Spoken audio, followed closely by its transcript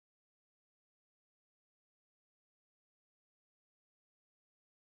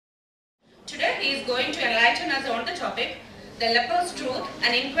Today he is going to enlighten us on the topic, The Leper's Truth,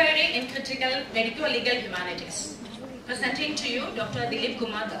 an Inquiry in Critical Medico-Legal Humanities. Presenting to you, Dr. Dilip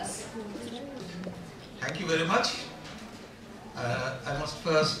Kumar. Thank you very much. I must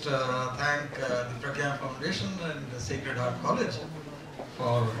first thank the Prajñā Foundation and the Sacred Heart College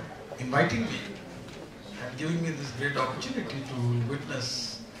for inviting me and giving me this great opportunity to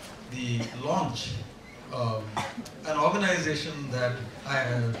witness the launch of an organization that I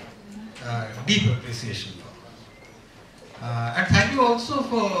have deep appreciation for. And thank you also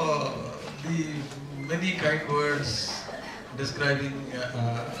for the many kind words describing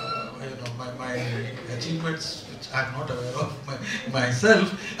my achievements, which I am not aware of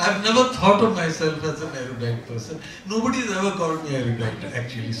myself. I have never thought of myself as an erudite person. Nobody has ever called me erudite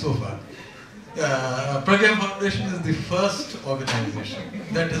actually so far. Prajñā Foundation is the first organization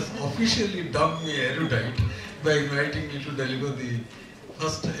that has officially dubbed me erudite by inviting me to deliver the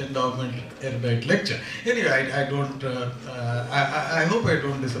first Endowment erudite lecture. Anyway, I hope I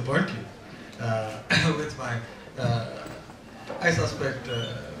don't disappoint you with my, I suspect,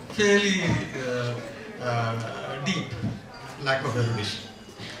 fairly deep lack of erudition.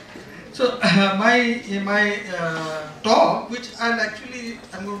 So my talk, which I'm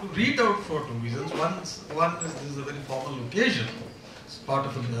going to read out for two reasons. One is this is a very formal occasion. It's part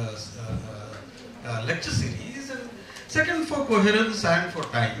of a lecture series. And second, for coherence and for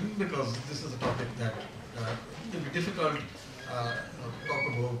time, because this is a topic that will be difficult to talk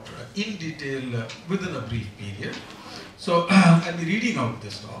about in detail within a brief period. So I'll be reading out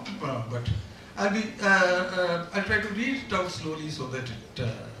this talk, but I'll try to read it out slowly so that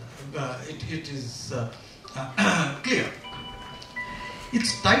it is clear.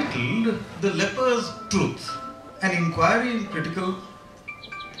 It's titled "The Leper's Truth: An Inquiry in Critical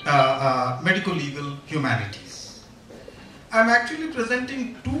Medico-Legal Humanities." I'm actually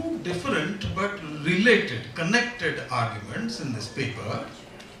presenting two different but related, connected arguments in this paper.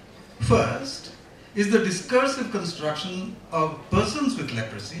 First is the discursive construction of persons with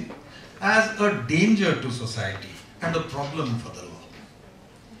leprosy as a danger to society and a problem for the law.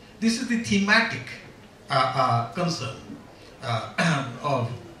 This is the thematic concern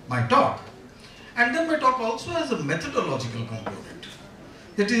of my talk. And then my talk also has a methodological component.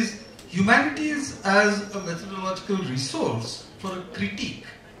 That is, humanities as a methodological resource for a critique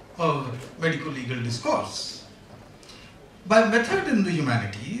of medico-legal discourse. By method in the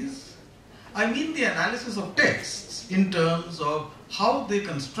humanities, I mean the analysis of texts in terms of how they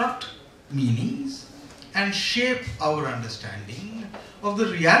construct meanings and shape our understanding of the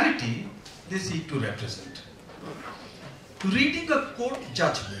reality they seek to represent. Reading a court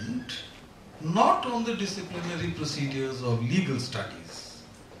judgment not on the disciplinary procedures of legal studies,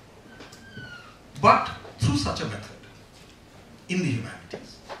 but through such a method in the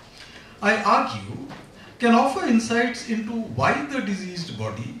humanities, I argue, can offer insights into why the diseased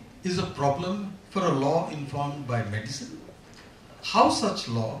body is a problem for a law informed by medicine, how such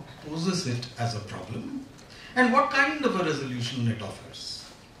law poses it as a problem, and what kind of a resolution it offers.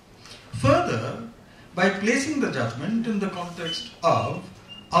 Further, by placing the judgment in the context of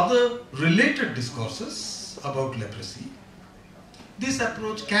other related discourses about leprosy, this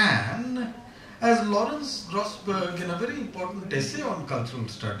approach can, as Lawrence Grossberg in a very important essay on cultural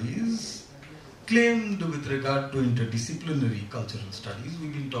studies claimed with regard to interdisciplinary cultural studies,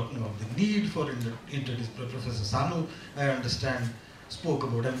 we've been talking about the need for interdisciplinary. Professor Sanu, I understand, spoke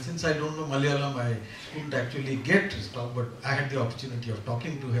about, and since I don't know Malayalam, I couldn't actually get his talk, but I had the opportunity of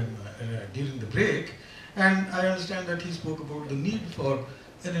talking to him during the break, and I understand that he spoke about the need for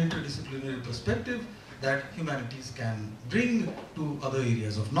an interdisciplinary perspective that humanities can bring to other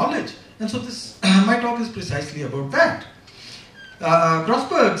areas of knowledge. And so this, my talk is precisely about that.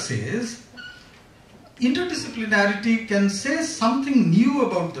 Grossberg says, interdisciplinarity can say something new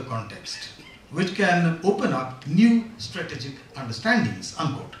about the context, which can open up new strategic understandings,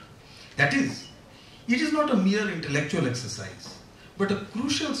 unquote. That is, it is not a mere intellectual exercise, but a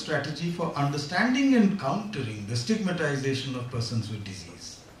crucial strategy for understanding and countering the stigmatization of persons with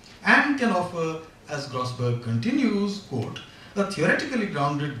disease, and can offer, as Grossberg continues, quote, a theoretically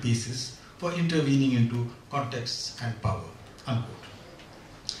grounded basis for intervening into contexts and power, unquote.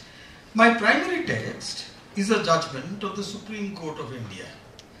 My primary text is a judgment of the Supreme Court of India,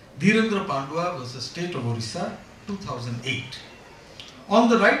 Dhirendra Pandwa versus State of Orissa, 2008, on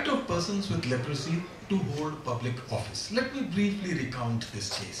the right of persons with leprosy to hold public office. Let me briefly recount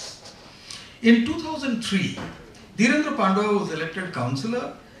this case. In 2003, Dhirendra Pandwa was elected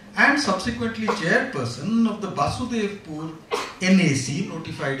councillor and subsequently chairperson of the Basudevpur NAC,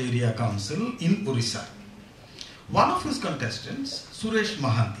 Notified Area Council in Orissa. One of his contestants, Suresh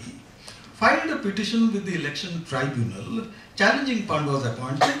Mahanti, filed a petition with the election tribunal challenging Pandua's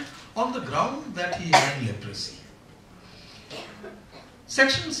appointment on the ground that he had leprosy.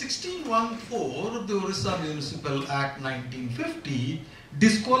 Section 1614 of the Orissa Municipal Act 1950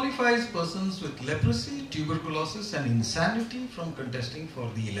 disqualifies persons with leprosy, tuberculosis and insanity from contesting for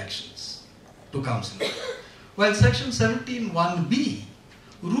the elections to council. While Section 17(1)(b)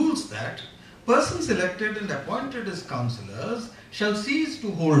 rules that persons elected and appointed as councillors shall cease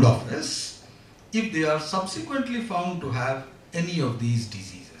to hold office if they are subsequently found to have any of these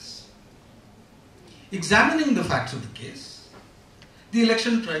diseases. Examining the facts of the case, the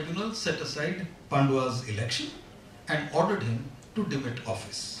election tribunal set aside Pandua's election and ordered him to demit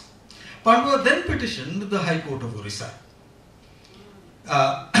office. Pandua then petitioned the High Court of Orissa,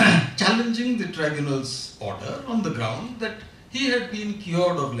 challenging the tribunal's order on the ground that he had been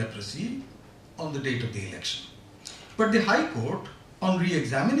cured of leprosy on the date of the election. But the High Court, on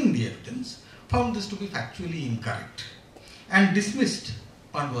re-examining the evidence, found this to be factually incorrect and dismissed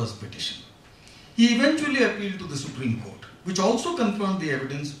Pandua's petition. He eventually appealed to the Supreme Court, which also confirmed the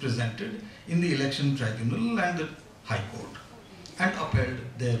evidence presented in the election tribunal and the High Court and upheld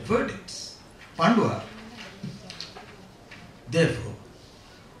their verdicts. Pandua, therefore,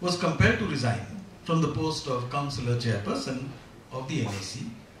 was compelled to resign from the post of councillor chairperson of the NAC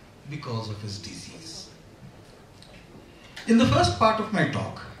because of his disease. In the first part of my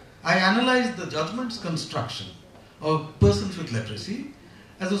talk, I analyzed the judgment's construction of persons with leprosy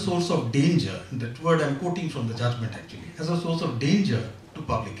as a source of danger, and that word I'm quoting from the judgment actually, as a source of danger to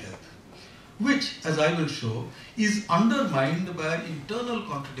public health, which, as I will show, is undermined by internal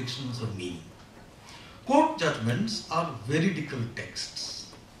contradictions of meaning. Court judgments are veridical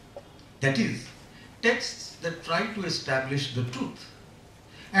texts, that is, texts that try to establish the truth.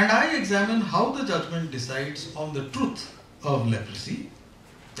 And I examine how the judgment decides on the truth of leprosy,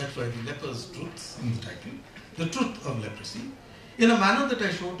 that's why the leper's truth in the title, the truth of leprosy, in a manner that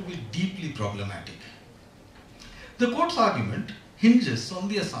I show to be deeply problematic. The court's argument hinges on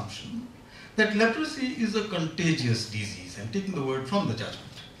the assumption that leprosy is a contagious disease. I'm taking the word from the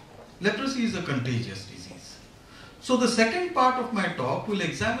judgment. Leprosy is a contagious disease. So the second part of my talk will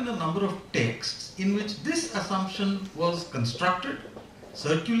examine a number of texts in which this assumption was constructed,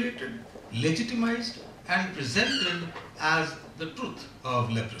 circulated, legitimized, and presented as the truth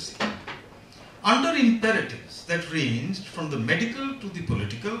of leprosy, under imperatives that ranged from the medical to the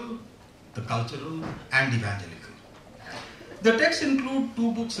political, the cultural, and evangelical. The texts include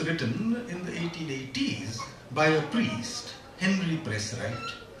two books written in the 1880s by a priest, Henry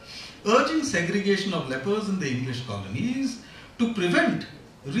Preswright, urging segregation of lepers in the English colonies to prevent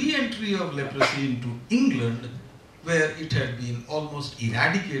re-entry of leprosy into England, where it had been almost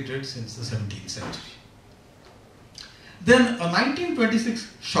eradicated since the 17th century. Then a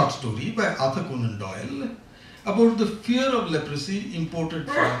 1926 short story by Arthur Conan Doyle about the fear of leprosy imported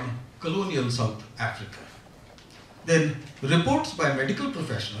from colonial South Africa. Then reports by medical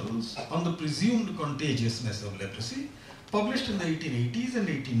professionals on the presumed contagiousness of leprosy, published in the 1880s and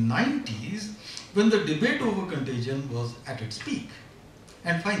 1890s when the debate over contagion was at its peak.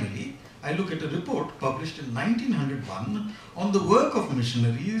 And finally, I look at a report published in 1901 on the work of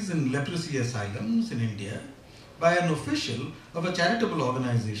missionaries in leprosy asylums in India by an official of a charitable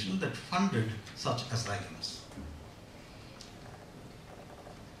organization that funded such asylums.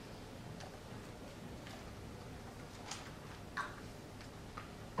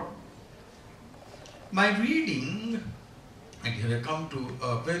 My reading, and here I come to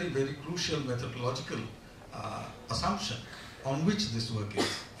a very, very crucial methodological assumption on which this work is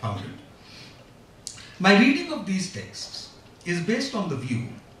founded. My reading of these texts is based on the view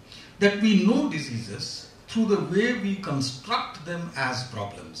that we know diseases through the way we construct them as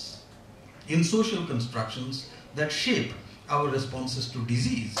problems in social constructions that shape our responses to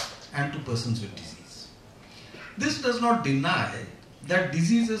disease and to persons with disease. This does not deny that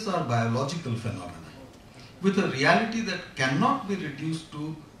diseases are biological phenomena with a reality that cannot be reduced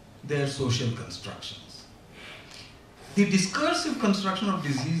to their social constructions. The discursive construction of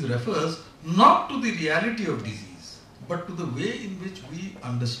disease refers not to the reality of disease, but to the way in which we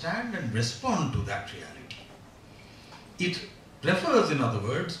understand and respond to that reality. It refers, in other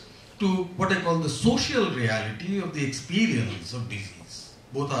words, to what I call the social reality of the experience of disease,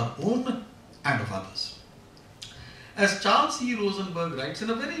 both our own and of others. As Charles C. Rosenberg writes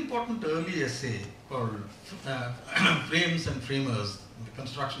in a very important early essay called Frames and Framers, the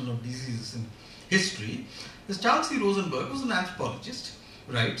Construction of Diseases in History, as Charles C. Rosenberg, who's an anthropologist,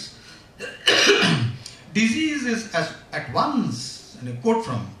 writes, disease is at once, and I quote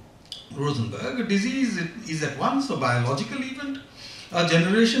from Rosenberg, disease is at once a biological event, a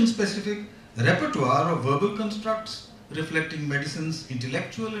generation-specific A repertoire of verbal constructs reflecting medicine's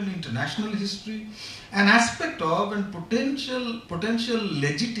intellectual and international history, an aspect of and potential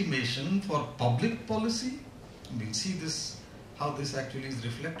legitimation for public policy. We'll see this, how this actually is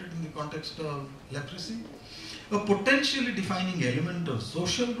reflected in the context of leprosy. A potentially defining element of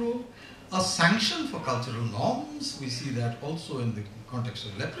social role, a sanction for cultural norms, we see that also in the context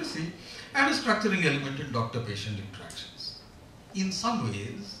of leprosy, and a structuring element in doctor-patient interactions. In some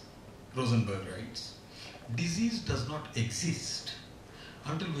ways, Rosenberg writes, disease does not exist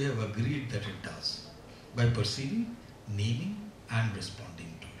until we have agreed that it does, by perceiving, naming, and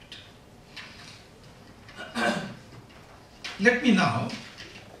responding to it. Let me now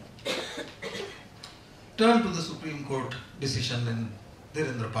turn to the Supreme Court decision in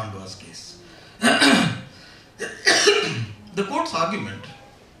Dhirendra Pandwa's case. The court's argument,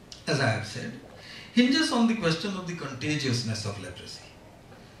 as I have said, hinges on the question of the contagiousness of leprosy.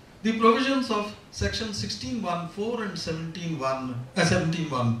 The provisions of section 1614 and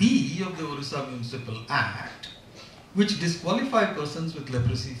 17.1b of the Orissa Municipal Act, which disqualify persons with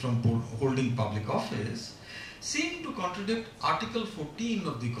leprosy from holding public office, seem to contradict Article 14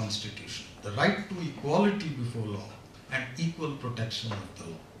 of the Constitution, the right to equality before law and equal protection of the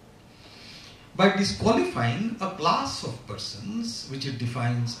law. By disqualifying a class of persons, which it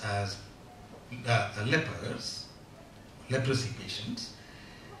defines as lepers, leprosy patients,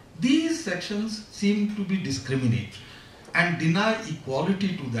 these sections seem to be discriminatory and deny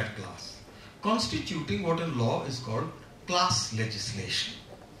equality to that class, constituting what in law is called class legislation.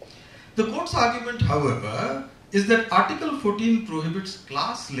 The court's argument, however, is that Article 14 prohibits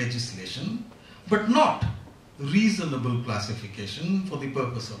class legislation, but not reasonable classification for the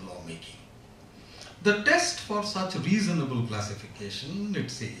purpose of lawmaking. The test for such reasonable classification, it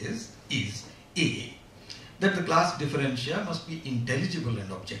says, is A, that the class differentia must be intelligible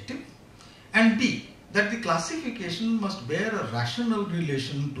and objective, and B, that the classification must bear a rational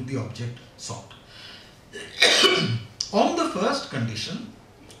relation to the object sought. On the first condition,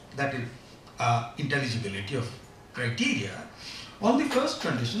 that is intelligibility of criteria, on the first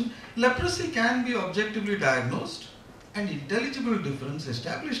condition, leprosy can be objectively diagnosed and intelligible difference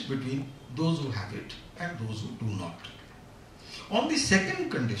established between those who have it and those who do not. On the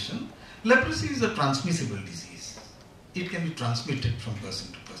second condition, leprosy is a transmissible disease. It can be transmitted from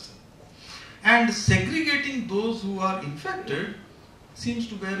person to person. And segregating those who are infected seems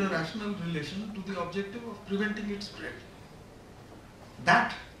to bear a rational relation to the objective of preventing its spread.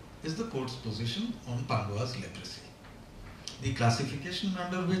 That is the court's position on Pandwa's leprosy. The classification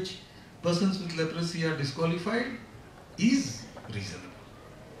under which persons with leprosy are disqualified is reasonable,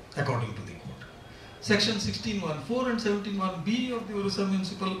 according to the court. Section 1614 and 17.1b of the Orissa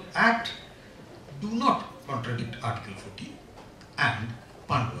Municipal Act do not contradict Article 14, and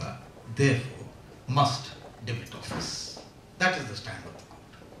Pandwa, therefore, must demit office. That is the stand of the court.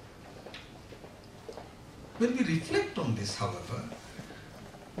 When we reflect on this, however,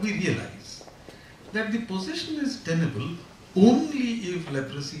 we realize that the position is tenable only if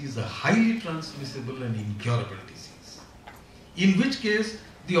leprosy is a highly transmissible and incurable disease, in which case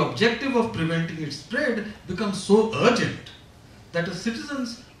the objective of preventing its spread becomes so urgent that a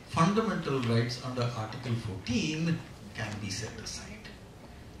citizen's fundamental rights under Article 14 can be set aside.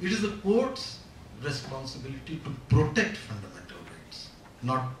 It is the court's responsibility to protect fundamental rights,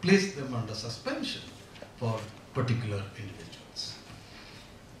 not place them under suspension for particular individuals.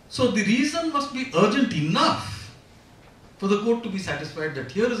 So the reason must be urgent enough for the court to be satisfied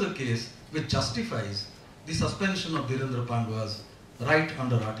that here is a case which justifies the suspension of Dhirendra Pandwa's right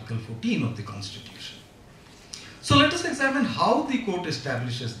under Article 14 of the Constitution. So let us examine how the court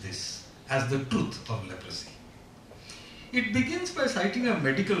establishes this as the truth of leprosy. It begins by citing a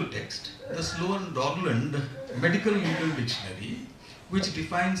medical text, the Sloan-Dorland Medico-Legal Dictionary, which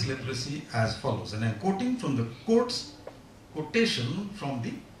defines leprosy as follows, and I am quoting from the court's quotation from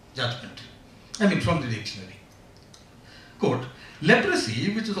the from the dictionary. Quote,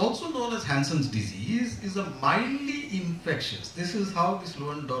 leprosy, which is also known as Hansen's disease, is a mildly infectious, this is how the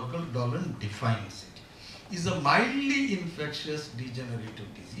Sloan-Dorland defines it, is a mildly infectious degenerative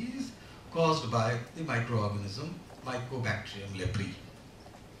disease caused by the microorganism Mycobacterium leprae.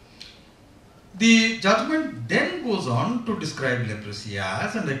 The judgment then goes on to describe leprosy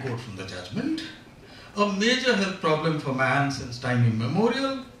as, and I quote from the judgment, a major health problem for man since time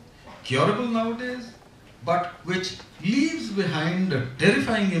immemorial, curable nowadays, but which leaves behind a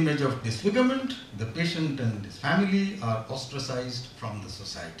terrifying image of disfigurement. The patient and his family are ostracized from the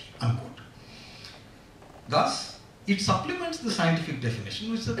society, unquote. Thus, it supplements the scientific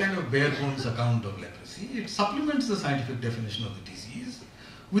definition, which is a kind of bare bones account of leprosy. It supplements the scientific definition of the disease,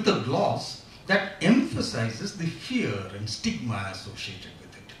 with a gloss that emphasizes the fear and stigma associated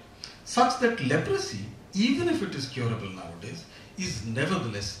with it, such that leprosy, even if it is curable nowadays, is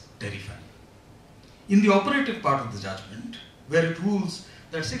nevertheless terrifying. In the operative part of the judgment, where it rules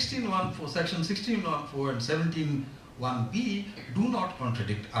that section 1614 and 17(1)b do not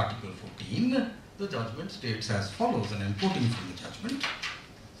contradict Article 14, the judgment states as follows, and I'm quoting from the judgment: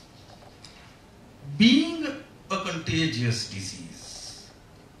 being a contagious disease,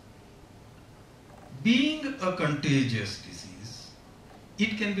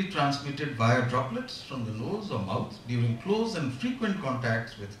 it can be transmitted via droplets from the nose or mouth during close and frequent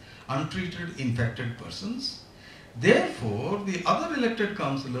contacts with untreated infected persons. Therefore, the other elected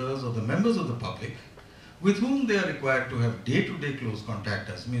councillors or the members of the public with whom they are required to have day-to-day close contact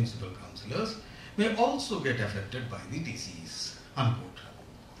as municipal councillors may also get affected by the disease, unquote.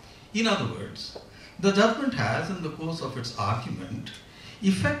 In other words, the judgment has, in the course of its argument,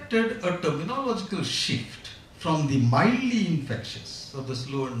 effected a terminological shift from the mildly infectious of the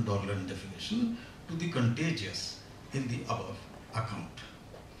slow and dolorous definition to the contagious in the above account.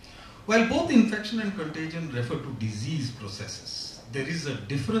 While both infection and contagion refer to disease processes, there is a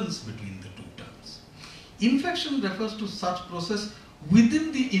difference between the two terms. Infection refers to such process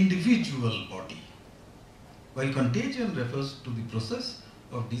within the individual body, while contagion refers to the process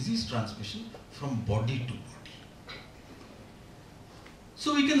of disease transmission from body to body.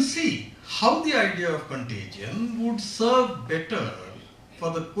 So we can see how the idea of contagion would serve better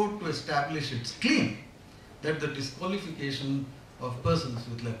for the court to establish its claim that the disqualification of persons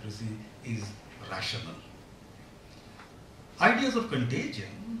with leprosy is rational. Ideas of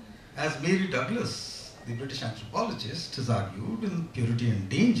contagion, as Mary Douglas, the British anthropologist, has argued in Purity and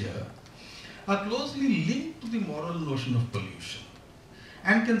Danger, are closely linked to the moral notion of pollution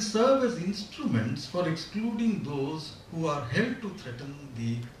and can serve as instruments for excluding those who are held to threaten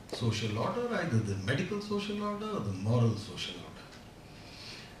the social order, either the medical social order or the moral social order.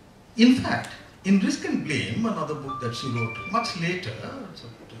 In fact, in Risk and Blame, another book that she wrote much later,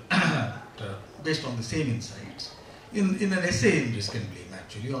 based on the same insights, in an essay in Risk and Blame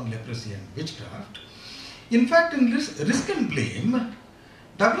actually on leprosy and witchcraft, in fact in Risk and Blame,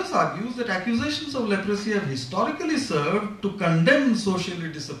 Douglas argues that accusations of leprosy have historically served to condemn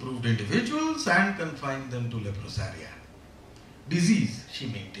socially disapproved individuals and confine them to leprosaria. Disease, she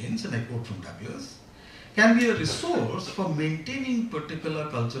maintains, and I quote from Douglas, can be a resource for maintaining particular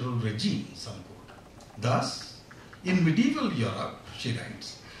cultural regimes, unquote. Thus, in medieval Europe, she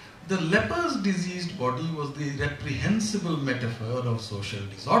writes, the leper's diseased body was the reprehensible metaphor of social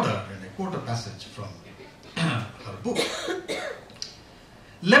disorder, and I quote a passage from her book.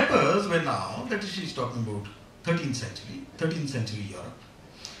 Lepers were now, that is, she's talking about 13th century Europe.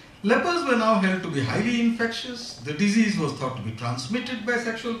 Lepers were now held to be highly infectious. The disease was thought to be transmitted by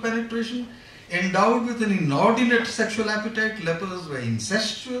sexual penetration. Endowed with an inordinate sexual appetite, lepers were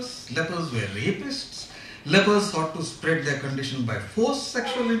incestuous, lepers were rapists, lepers sought to spread their condition by forced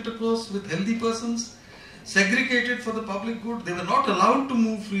sexual intercourse with healthy persons. Segregated for the public good, they were not allowed to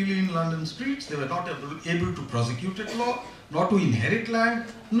move freely in London streets, they were not able to prosecute at law, nor to inherit land,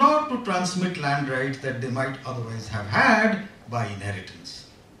 nor to transmit land rights that they might otherwise have had by inheritance.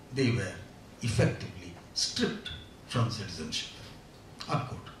 They were effectively stripped from citizenship,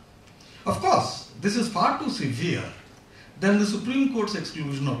 unquote. Of course, this is far too severe than the Supreme Court's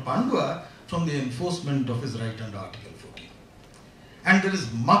exclusion of Pandua from the enforcement of his right under Article 14. And there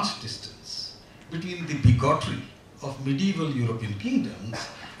is much distance between the bigotry of medieval European kingdoms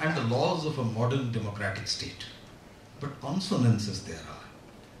and the laws of a modern democratic state. But consonances there are,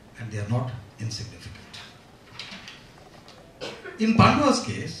 and they are not insignificant. In Pandua's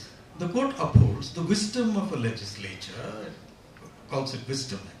case, the court upholds the wisdom of a legislature, calls it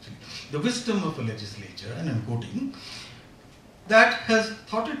wisdom actually, the wisdom of a legislature, and I'm quoting, that has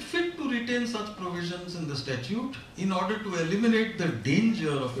thought it fit to retain such provisions in the statute in order to eliminate the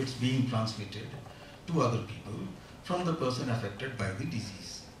danger of its being transmitted to other people from the person affected by the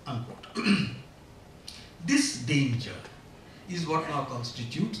disease, unquote. This danger is what now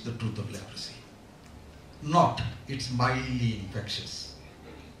constitutes the truth of leprosy, not its mildly infectious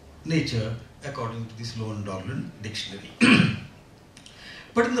nature according to the Sloan Dorland dictionary.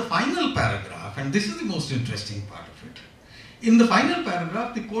 But in the final paragraph, and this is the most interesting part of it, in the final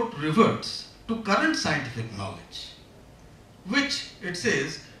paragraph the court reverts to current scientific knowledge, which it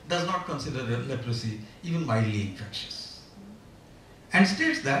says does not consider leprosy even mildly infectious, and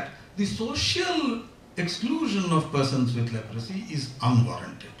states that the social exclusion of persons with leprosy is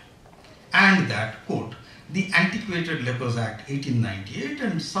unwarranted, and that, quote, the antiquated Lepers Act 1898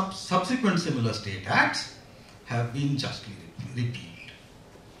 and subsequent similar state acts have been justly repealed.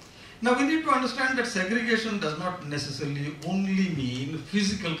 Now we need to understand that segregation does not necessarily only mean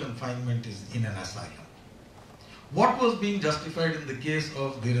physical confinement is in an asylum. What was being justified in the case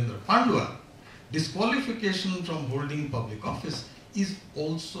of Dhirendra Pandwa, disqualification from holding public office, is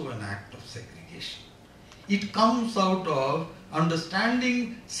also an act of segregation. It comes out of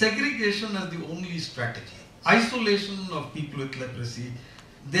understanding segregation as the only strategy. Isolation of people with leprosy,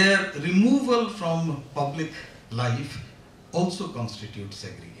 their removal from public life also constitutes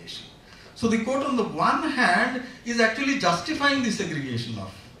segregation. So the court on the one hand is actually justifying the segregation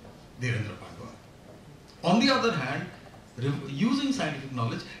of Dhirendra Pandwa. On the other hand, using scientific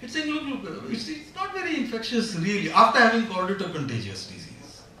knowledge, it's saying, look, it's not very infectious really, after having called it a contagious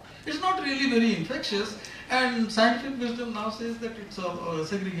disease. It's not really very infectious, and scientific wisdom now says that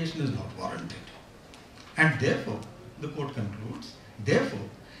segregation is not warranted. And therefore, the court concludes, therefore,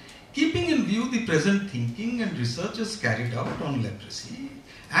 keeping in view the present thinking and researches carried out on leprosy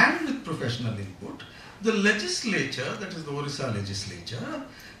and with professional input, the legislature, that is the Orissa legislature,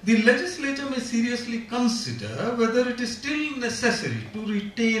 the legislature may seriously consider whether it is still necessary to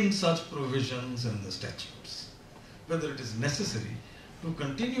retain such provisions in the statutes, whether it is necessary to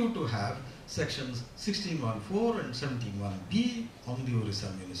continue to have sections 1614 and 17(1)(b) on the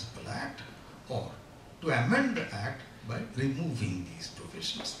Orissa Municipal Act, or to amend the Act by removing these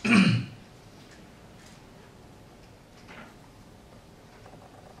provisions.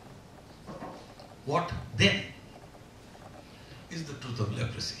 What then is the truth of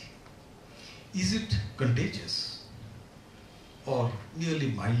leprosy? Is it contagious or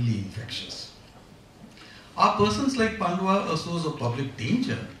merely mildly infectious? Are persons like Pandwa a source of public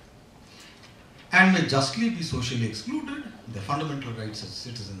danger and may justly be socially excluded, their fundamental rights as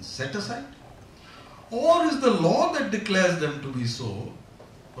citizens set aside? Or is the law that declares them to be so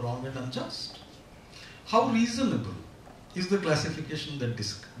wrong and unjust? How reasonable is the classification that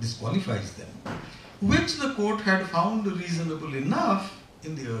disqualifies them, which the court had found reasonable enough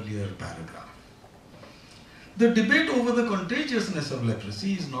in the earlier paragraph? The debate over the contagiousness of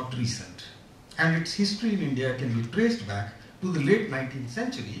leprosy is not recent, and its history in India can be traced back to the late 19th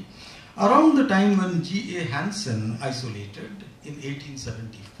century, around the time when G.A. Hansen isolated in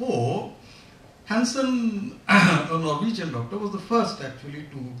 1874. Hansen, a Norwegian doctor, was the first actually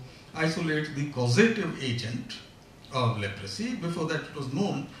to isolate the causative agent of leprosy. Before that it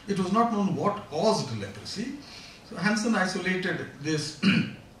was not known what caused leprosy. So Hansen isolated this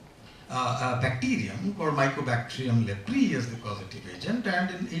bacterium called Mycobacterium leprae as the causative agent, and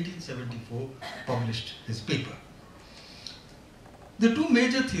in 1874 published his paper. The two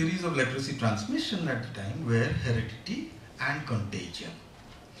major theories of leprosy transmission at the time were heredity and contagion.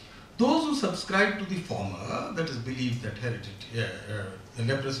 Those who subscribed to the former, that is, believed that the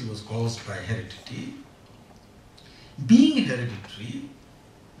leprosy was caused by heredity, being hereditary,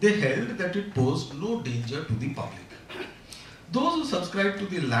 they held that it posed no danger to the public. Those who subscribed to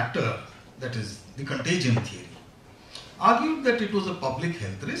the latter, that is, the contagion theory, argued that it was a public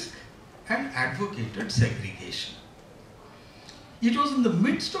health risk and advocated segregation. It was in the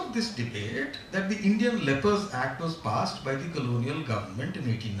midst of this debate that the Indian Lepers Act was passed by the colonial government in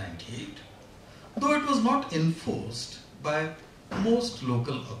 1898, though it was not enforced by most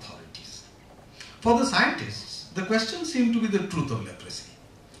local authorities. For the scientists, the question seemed to be the truth of leprosy.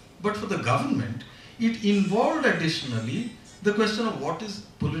 But for the government, it involved additionally the question of what is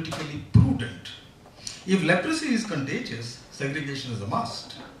politically prudent. If leprosy is contagious, segregation is a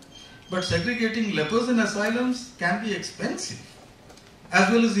must. But segregating lepers in asylums can be expensive, as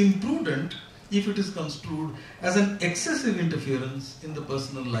well as imprudent if it is construed as an excessive interference in the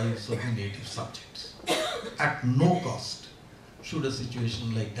personal lives of the native subjects. At no cost should a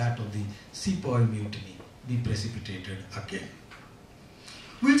situation like that of the Sepoy Mutiny be precipitated again.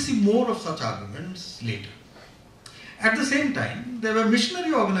 We'll see more of such arguments later. At the same time, there were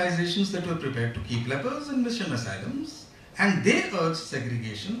missionary organizations that were prepared to keep lepers in mission asylums, and they urged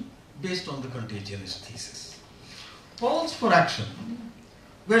segregation based on the contagionist thesis. Calls for action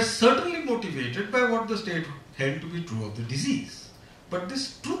were certainly motivated by what the state held to be true of the disease. But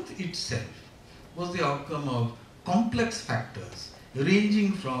this truth itself was the outcome of complex factors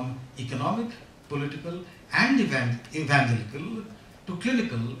ranging from economic, political, and evangelical to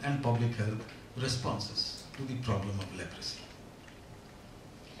clinical and public health responses to the problem of leprosy.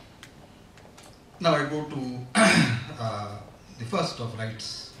 Now I go to the first of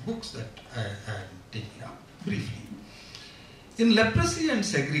Wright's books that I am taking up briefly. In Leprosy and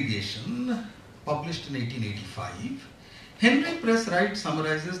Segregation, published in 1885, Henry Press Wright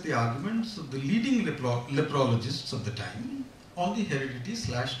summarizes the arguments of the leading leprologists of the time on the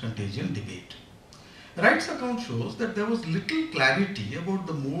heredity/contagion debate. Wright's account shows that there was little clarity about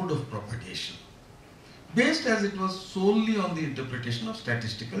the mode of propagation, based as it was solely on the interpretation of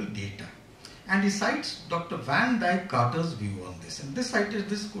statistical data. And he cites Dr. Van Dyke Carter's view on this. And this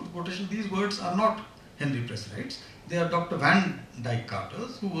quotation, these words are not Henry Press Wright's. They are Dr. Van Dyke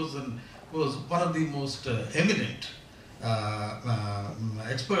Carter's, who was one of the most eminent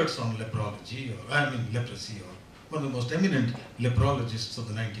experts on leprology, leprosy, or one of the most eminent leprologists of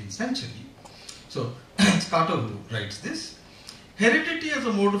the 19th century. So it's Carter who writes this. Heredity as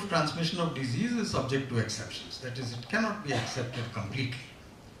a mode of transmission of disease is subject to exceptions. That is, it cannot be accepted completely,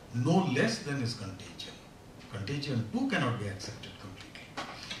 no less than is contagion. Contagion too cannot be accepted completely.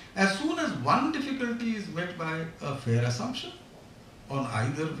 As soon as one difficulty is met by a fair assumption on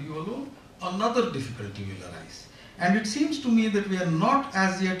either view alone, another difficulty will arise. And it seems to me that we are not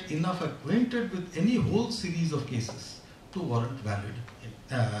as yet enough acquainted with any whole series of cases to warrant valid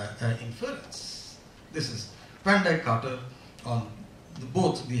inference. This is Van Dyke Carter on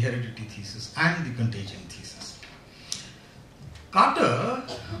both the heredity thesis and the contagion thesis. Carter,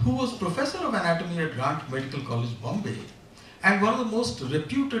 who was professor of anatomy at Grant Medical College, Bombay, and one of the most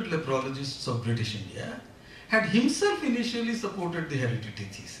reputed leprologists of British India, had himself initially supported the heredity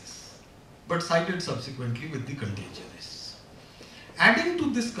thesis, but sided subsequently with the contagionists. Adding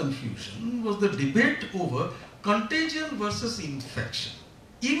to this confusion was the debate over contagion versus infection.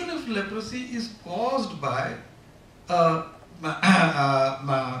 Even if leprosy is caused by a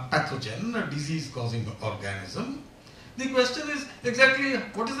pathogen, a disease-causing organism, the question is exactly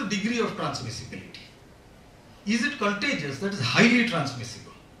what is the degree of transmissibility? Is it contagious, that is highly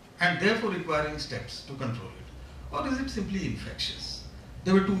transmissible, and therefore requiring steps to control it? Or is it simply infectious?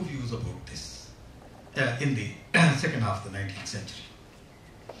 There were two views about this in the second half of the 19th century.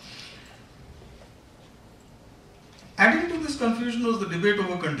 Adding to this confusion was the debate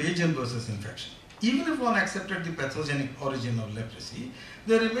over contagion versus infection. Even if one accepted the pathogenic origin of leprosy,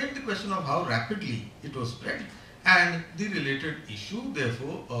 there remained the question of how rapidly it was spread and the related issue,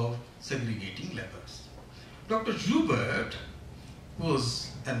 therefore, of segregating lepers. Dr. Joubert, who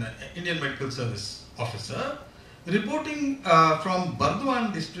was an Indian Medical Service officer, reporting from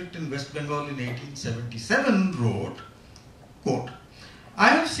Burdwan district in West Bengal in 1877, wrote, quote, "I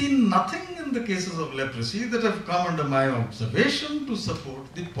have seen nothing in the cases of leprosy that have come under my observation to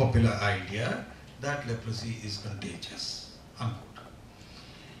support the popular idea that leprosy is contagious." Unquote.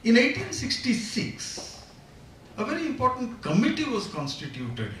 In 1866, a very important committee was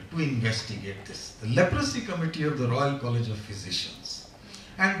constituted to investigate this, the Leprosy Committee of the Royal College of Physicians.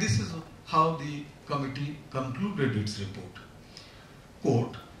 And this is how the committee concluded its report.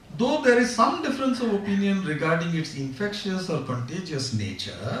 Quote, "Though there is some difference of opinion regarding its infectious or contagious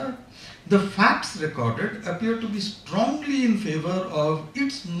nature, the facts recorded appear to be strongly in favor of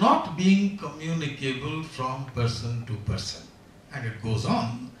its not being communicable from person to person." And it goes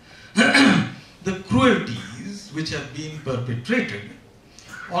on, "The cruelties which have been perpetrated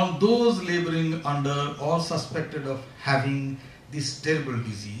on those laboring under or suspected of having this terrible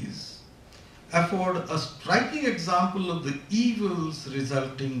disease afford a striking example of the evils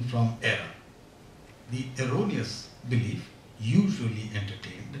resulting from error, the erroneous belief usually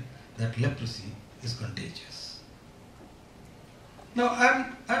entertained that leprosy is contagious." Now,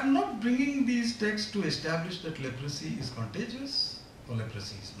 I'm not bringing these texts to establish that leprosy is contagious or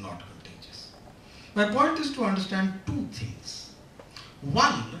leprosy is not contagious. My point is to understand two things.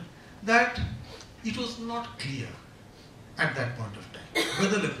 One, that it was not clear at that point of time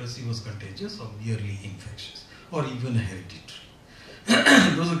whether leprosy was contagious or merely infectious or even hereditary.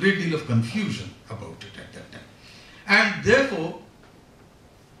 There was a great deal of confusion about it at that time. And therefore,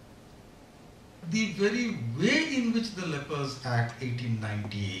 the very way in which the Lepers Act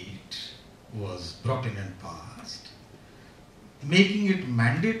 1898 was brought in and passed, making it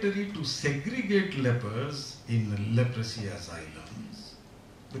mandatory to segregate lepers in leprosy asylums,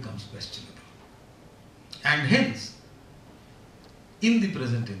 becomes questionable. And hence, in the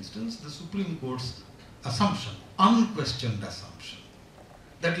present instance, the Supreme Court's assumption, unquestioned assumption,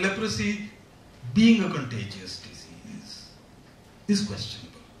 that leprosy being a contagious disease is questionable.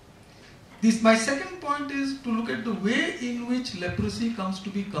 My second point is to look at the way in which leprosy comes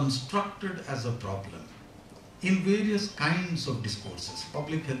to be constructed as a problem in various kinds of discourses: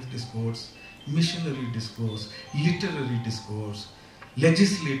 public health discourse, missionary discourse, literary discourse,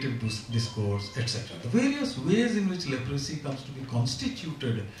 legislative discourse, etc. The various ways in which leprosy comes to be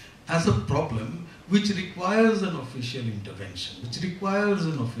constituted as a problem which requires an official intervention, which requires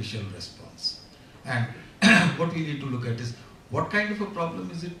an official response. And what we need to look at is what kind of a problem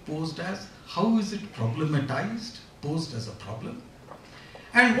is it posed as, how is it problematized, posed as a problem,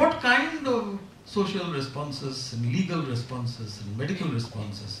 and what kind of social responses and legal responses and medical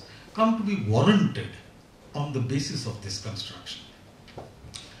responses come to be warranted on the basis of this construction.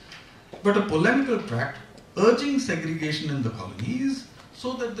 But a polemical tract urging segregation in the colonies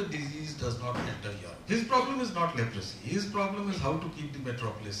so that the disease does not enter Europe. His problem is not leprosy. His problem is how to keep the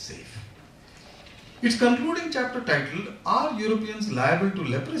metropolis safe. Its concluding chapter titled, Are Europeans Liable to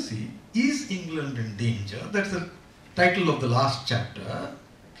Leprosy? Is England in Danger? That's the title of the last chapter,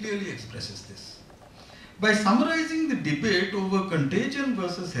 clearly expresses this. By summarizing the debate over contagion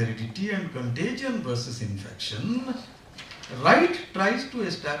versus heredity and contagion versus infection, Wright tries to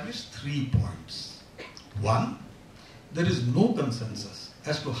establish 3 points. 1, there is no consensus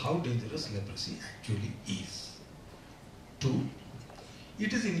as to how dangerous leprosy actually is. 2,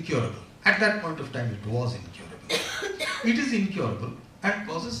 it is incurable. At that point of time, it was incurable. It is incurable and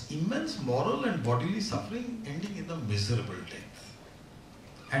causes immense moral and bodily suffering, ending in a miserable death.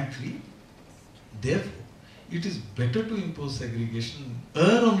 And 3, therefore, it is better to impose segregation,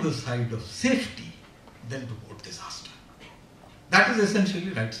 err on the side of safety than to quote disaster. That is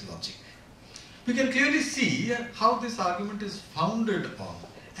essentially Wright's logic. We can clearly see how this argument is founded on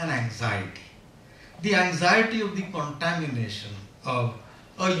an anxiety. The anxiety of the contamination of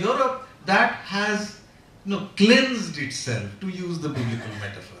a Europe that has cleansed itself, to use the biblical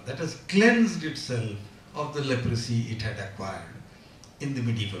metaphor, that has cleansed itself of the leprosy it had acquired in the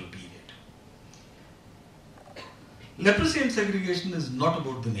medieval period. Leprosy and segregation is not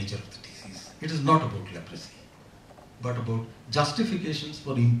about the nature of the disease. It is not about leprosy, but about justifications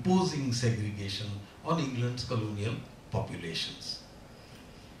for imposing segregation on England's colonial populations.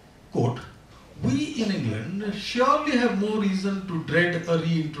 Quote, we in England surely have more reason to dread a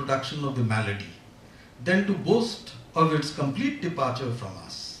reintroduction of the malady than to boast of its complete departure from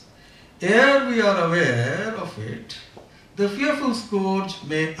us. Ere we are aware of it, the fearful scourge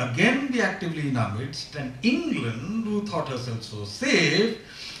may again be actively in our midst, and England, who thought herself so safe,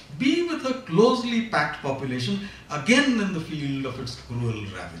 be with a closely packed population again in the field of its cruel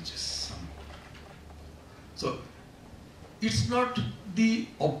ravages. So, it's not the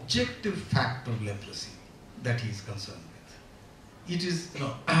objective fact of leprosy that he is concerned with. It is,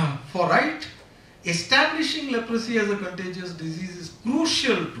 for Wright, establishing leprosy as a contagious disease is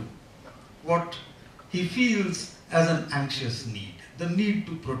crucial to what he feels as an anxious need, the need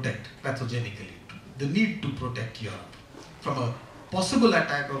to protect pathogenically, the need to protect Europe from a possible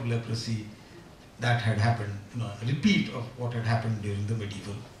attack of leprosy that had happened, a repeat of what had happened during the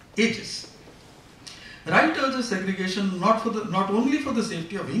medieval ages. Wright urges segregation not only for the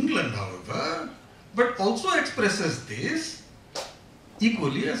safety of England, however, but also expresses this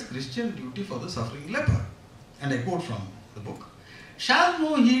equally as Christian duty for the suffering leper. And I quote from the book, shall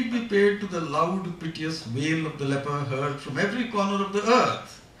no heed be paid to the loud, piteous wail of the leper heard from every corner of the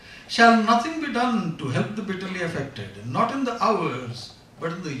earth? Shall nothing be done to help the bitterly affected, not in the hours,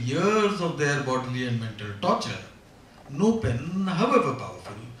 but in the years of their bodily and mental torture? No pen, however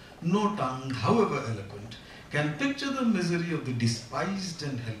powerful, no tongue, however eloquent, can picture the misery of the despised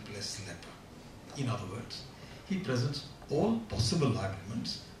and helpless leper. In other words, he presents all possible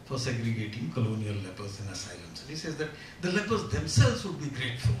arguments for segregating colonial lepers in asylums. And he says that the lepers themselves would be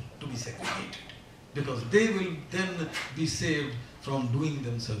grateful to be segregated because they will then be saved from doing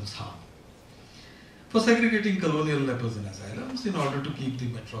themselves harm. For segregating colonial lepers in asylums in order to keep the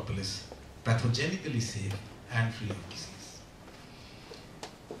metropolis pathogenically safe and free of disease.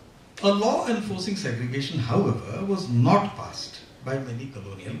 A law enforcing segregation, however, was not passed by many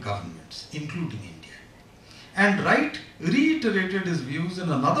colonial governments, including India. And Wright reiterated his views in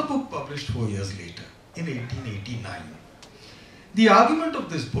another book published 4 years later, in 1889. The argument of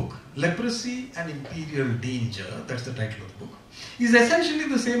this book, Leprosy and Imperial Danger, that's the title of the book, is essentially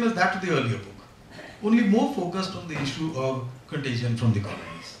the same as that of the earlier book, only more focused on the issue of contagion from the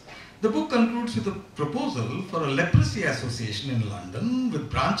colonies. The book concludes with a proposal for a leprosy association in London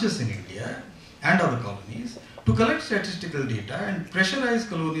with branches in India and other colonies to collect statistical data and pressurize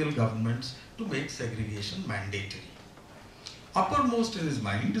colonial governments to make segregation mandatory. Uppermost in his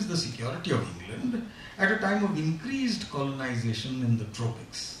mind is the security of England at a time of increased colonization in the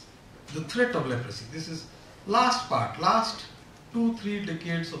tropics. The threat of leprosy, this is last 2-3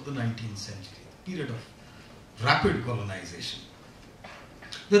 decades of the 19th century, period of rapid colonization.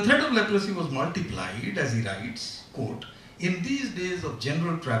 The threat of leprosy was multiplied, as he writes, quote, in these days of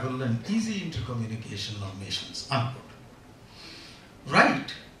general travel and easy intercommunication of nations, unquote.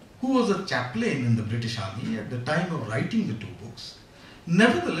 Wright, who was a chaplain in the British Army at the time of writing the 2 books,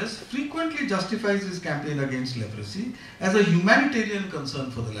 nevertheless frequently justifies his campaign against leprosy as a humanitarian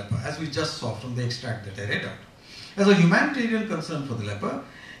concern for the leper, as we just saw from the extract that I read out. As a humanitarian concern for the leper,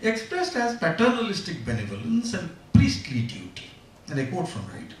 expressed as paternalistic benevolence and priestly duty. And I quote from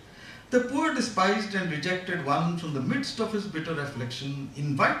Wright, "The poor, despised and rejected one, from the midst of his bitter affliction,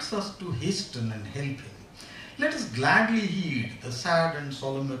 invites us to hasten and help him. Let us gladly heed the sad and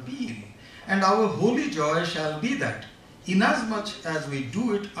solemn appeal, and our holy joy shall be that, inasmuch as we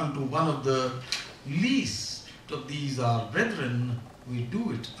do it unto one of the least of these our brethren, we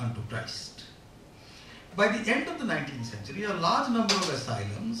do it unto Christ." By the end of the 19th century, a large number of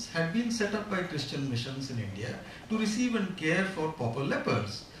asylums had been set up by Christian missions in India to receive and care for pauper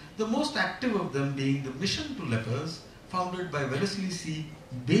lepers, the most active of them being the Mission to Lepers, founded by Wellesley C.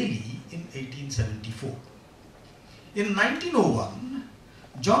 Bailey in 1874. In 1901,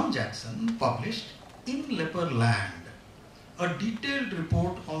 John Jackson published In Leper Land, a detailed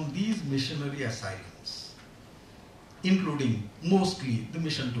report on these missionary asylums, including mostly the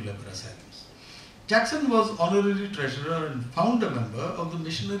Mission to Leper asylums. Jackson was honorary treasurer and founder member of the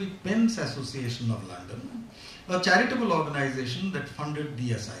Missionary Pens Association of London, a charitable organization that funded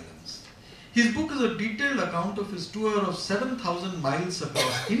the asylums. His book is a detailed account of his tour of 7,000 miles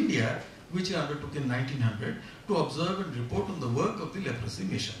across India, which he undertook in 1900 to observe and report on the work of the leprosy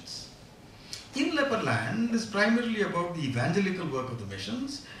missions. In Leper Land is primarily about the evangelical work of the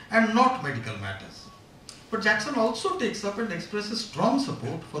missions and not medical matters. But Jackson also takes up and expresses strong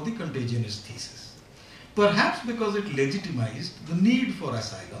support for the contagionist thesis, perhaps because it legitimized the need for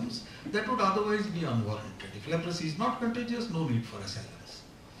asylums that would otherwise be unwarranted. If leprosy is not contagious, no need for asylums.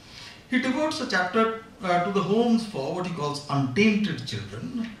 He devotes a chapter to the homes for what he calls untainted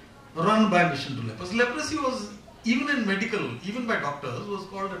children, run by Mission to Lepers. Leprosy was, even in medical, even by doctors, was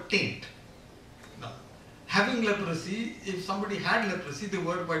called a taint. Now, having leprosy, if somebody had leprosy, the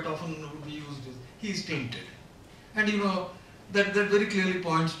word quite often would be used as, he is tainted. And you know, that very clearly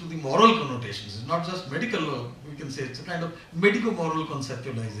points to the moral connotations. It's not just medical, we can say it's a kind of medico-moral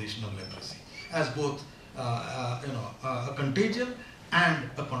conceptualization of leprosy as both a contagion and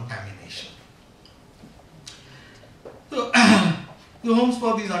a contamination. So, the homes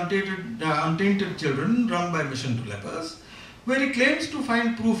for these untainted children run by Mission to Lepers, where he claims to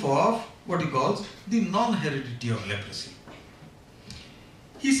find proof of what he calls the non-heredity of leprosy.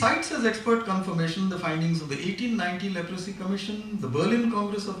 He cites as expert confirmation the findings of the 1890 Leprosy Commission, the Berlin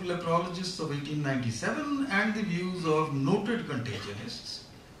Congress of Leprologists of 1897, and the views of noted contagionists,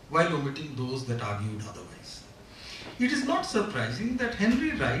 while omitting those that argued otherwise. It is not surprising that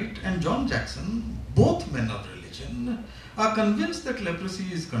Henry Wright and John Jackson, both men of religion, are convinced that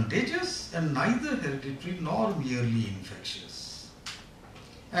leprosy is contagious and neither hereditary nor merely infectious.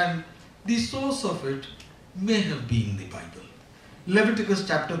 And the source of it may have been the Bible. Leviticus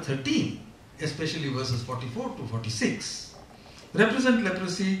chapter 13, especially verses 44 to 46, represent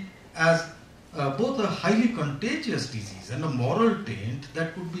leprosy as both a highly contagious disease and a moral taint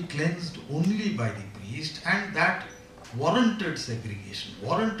that could be cleansed only by the priest, and that warranted segregation,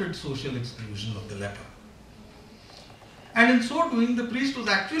 warranted social exclusion of the leper. And in so doing, the priest was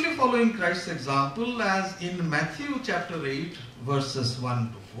actually following Christ's example, as in Matthew chapter 8, verses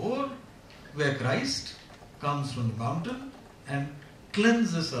 1 to 4, where Christ comes from the mountain and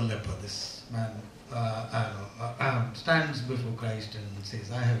cleanses a leper. This man stands before Christ and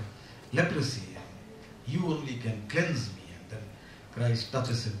says, "I have leprosy, and you only can cleanse me." And then Christ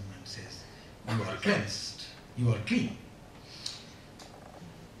touches him and says, "You are cleansed, you are clean."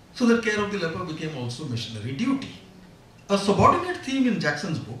 So the care of the leper became also missionary duty. A subordinate theme in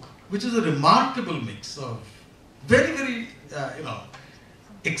Jackson's book, which is a remarkable mix of very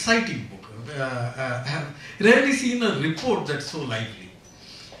exciting book. I have rarely seen a report that's so lively.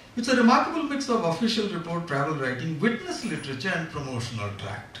 It's a remarkable mix of official report, travel writing, witness literature, and promotional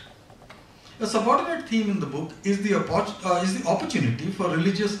tract. A subordinate theme in the book is the opportunity for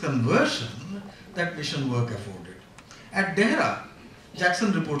religious conversion that mission work afforded. At Dehra,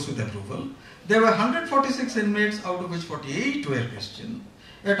 Jackson reports with approval, there were 146 inmates, out of which 48 were Christian.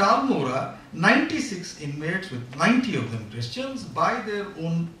 At Almora, 96 inmates, with 90 of them Christians, by their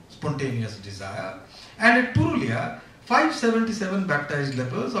own spontaneous desire. And at Purulia, 577 baptized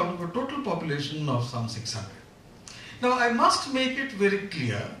lepers out of a total population of some 600. Now, I must make it very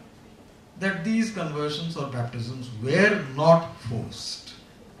clear that these conversions or baptisms were not forced.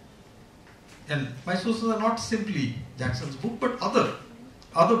 And my sources are not simply Jackson's book, but other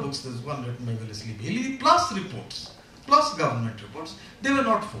books. There's one written by Wellesley Bailey, plus reports, plus government reports. They were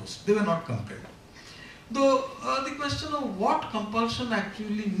not forced, they were not compelled. Though the question of what compulsion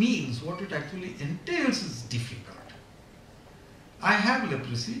actually means, what it actually entails, is difficult. I have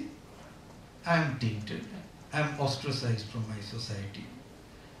leprosy, I am tainted, I am ostracized from my society,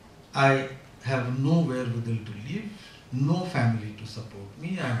 I have no wherewithal to live, no family to support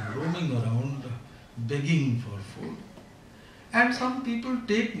me, I am roaming around begging for food. And some people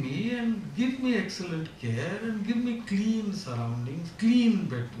take me and give me excellent care and give me clean surroundings, clean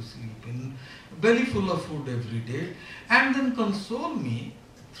bed to sleep in, belly full of food every day, and then console me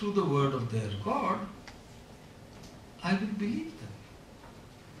through the word of their God. I will believe them.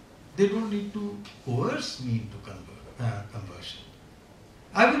 They don't need to coerce me into conversion.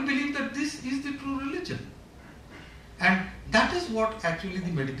 I will believe that this is the true religion. And that is what actually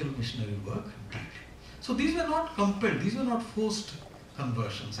the medical missionary work did. So these were not compelled, these were not forced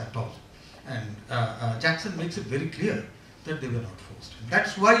conversions at all. And Jackson makes it very clear that they were not forced. And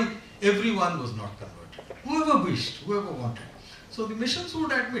that's why everyone was not converted. Whoever wished, whoever wanted. So the missions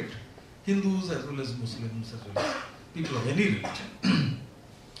would admit Hindus as well as Muslims, as well as people of any religion,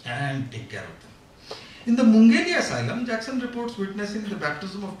 and take care of them. In the Mungeli asylum, Jackson reports witnessing the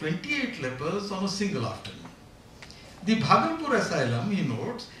baptism of 28 lepers on a single afternoon. The Bhagalpur asylum, he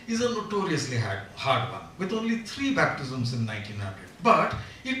notes, is a notoriously hard one, with only 3 baptisms in 1900. But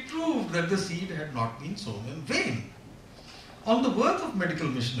it proved that the seed had not been sown in vain. On the worth of medical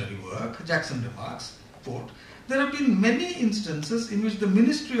missionary work, Jackson remarks, quote, there have been many instances in which the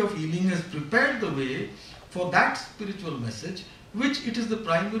ministry of healing has prepared the way for that spiritual message which it is the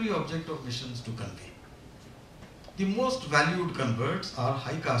primary object of missions to convey. The most valued converts are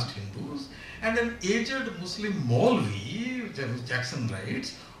high caste Hindus and an aged Muslim Maulvi, which Jackson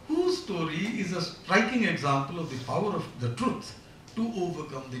writes, whose story is a striking example of the power of the truth to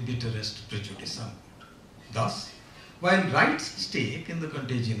overcome the bitterest prejudice. Thus, while Wright's stake in the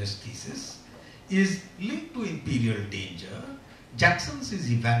contagionist thesis is linked to imperial danger, Jackson's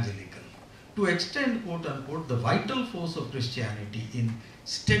is evangelical, to extend, quote unquote, the vital force of Christianity in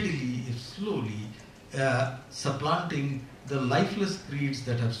steadily, if slowly, supplanting the lifeless creeds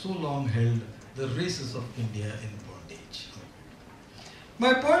that have so long held the races of India in bondage.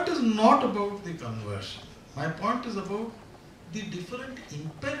 My point is not about the conversion. My point is about the different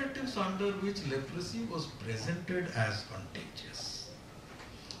imperatives under which leprosy was presented as contagious.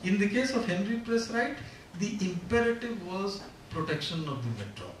 In the case of Henry Press Wright, the imperative was protection of the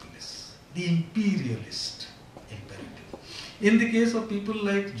metropolis, the imperialist imperative. In the case of people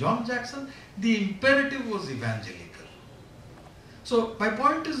like John Jackson, the imperative was evangelical. So my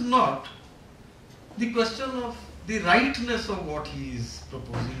point is not the question of the rightness of what he is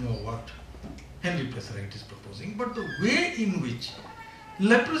proposing or what Henry Press Wright is proposing, but the way in which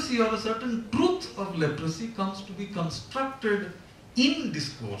leprosy or a certain truth of leprosy comes to be constructed in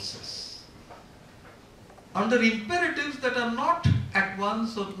discourses under imperatives that are not at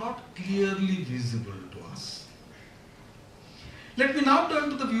once or not clearly visible to us. Let me now turn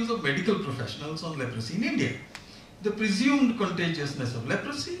to the views of medical professionals on leprosy in India, the presumed contagiousness of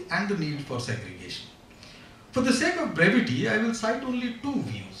leprosy and the need for segregation. For the sake of brevity, I will cite only 2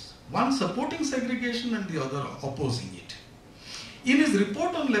 views, one supporting segregation and the other opposing it. In his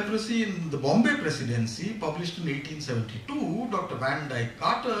report on leprosy in the Bombay Presidency, published in 1872, Dr. Van Dyke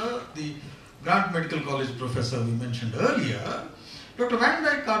Carter, the Grant Medical College professor we mentioned earlier, Dr. Van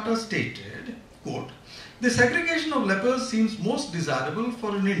Dyke Carter stated, quote, the segregation of lepers seems most desirable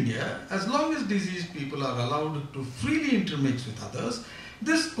for in India as long as diseased people are allowed to freely intermix with others.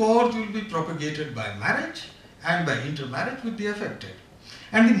 This scourge will be propagated by marriage and by intermarriage with the affected.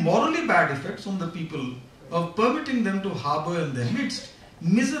 And the morally bad effects on the people of permitting them to harbour in their midst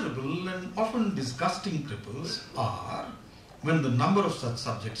miserable and often disgusting cripples are, when the number of such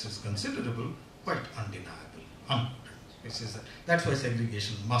subjects is considerable, quite undeniable. That's why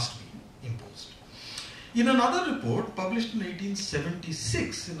segregation must be imposed. In another report published in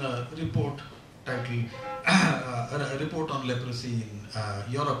 1876, in a report titled a report on leprosy in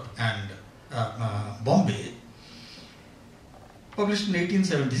Europe and Bombay, published in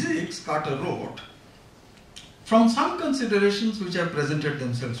 1876, Carter wrote, from some considerations which have presented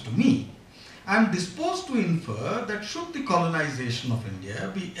themselves to me, I am disposed to infer that should the colonization of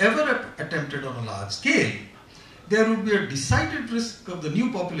India be ever attempted on a large scale, there would be a decided risk of the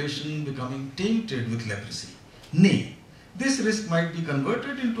new population becoming tainted with leprosy. Nay, this risk might be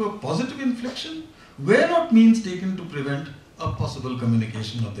converted into a positive infliction were not means taken to prevent a possible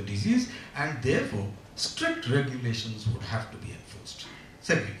communication of the disease, and therefore strict regulations would have to be enforced.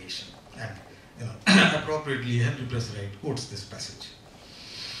 Segregation. And appropriately Henry Press Wright quotes this passage.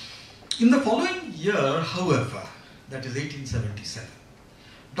 In the following year, however, that is 1877,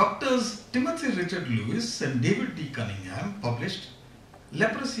 Doctors Timothy Richard Lewis and David D. Cunningham published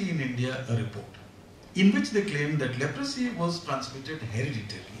Leprosy in India, a report, in which they claimed that leprosy was transmitted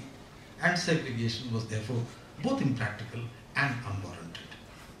hereditarily and segregation was therefore both impractical and unwarranted.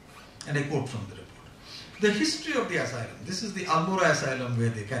 And I quote from the report. The history of the asylum, this is the Almora asylum where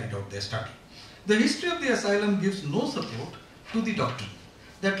they carried out their study. The history of the asylum gives no support to the doctrine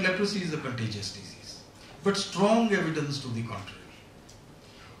that leprosy is a contagious disease, but strong evidence to the contrary.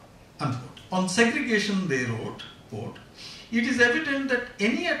 Unquote. On segregation they wrote, quote, "It is evident that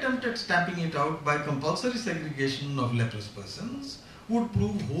any attempt at stamping it out by compulsory segregation of leprous persons would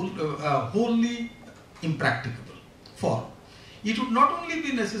prove wholly impracticable. For it would not only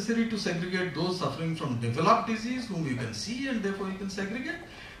be necessary to segregate those suffering from developed disease whom you can see and therefore you can segregate,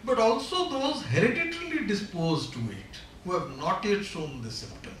 but also those hereditarily disposed to it who have not yet shown the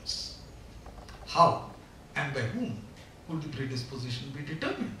symptoms. How and by whom could the predisposition be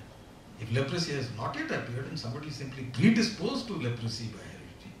determined? If leprosy has not yet appeared and somebody is simply predisposed to leprosy by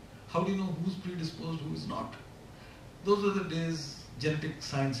heredity, how do you know who's predisposed, who is not? Those were the days genetic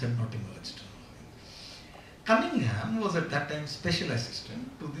science had not emerged. Cunningham was at that time special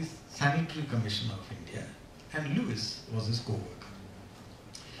assistant to the Sanitary Commissioner of India, and Lewis was his co-worker.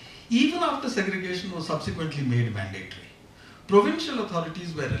 Even after segregation was subsequently made mandatory, provincial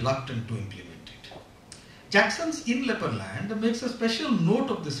authorities were reluctant to implement it. Jackson's In Leperland makes a special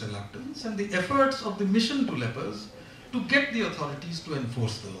note of this reluctance and the efforts of the mission to lepers to get the authorities to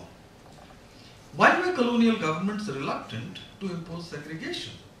enforce the law. Why were colonial governments reluctant to impose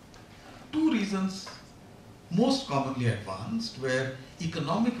segregation? Two reasons most commonly advanced were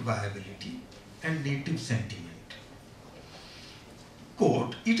economic viability and native sentiment.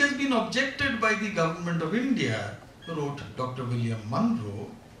 Quote, "It has been objected by the government of India," wrote Dr. William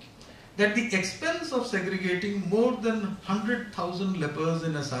Munro, "that the expense of segregating more than 100,000 lepers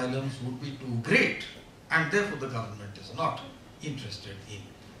in asylums would be too great, and therefore the government is not interested in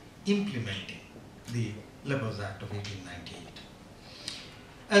implementing the Lepers Act of 1898.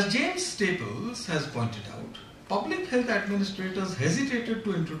 As James Staples has pointed out, public health administrators hesitated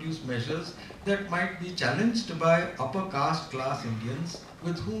to introduce measures that might be challenged by upper caste class Indians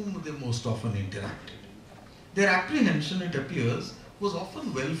with whom they most often interacted. Their apprehension, it appears, was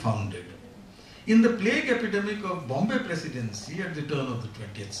often well-founded. In the plague epidemic of Bombay Presidency at the turn of the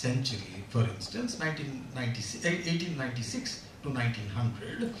 20th century, for instance, 1896 to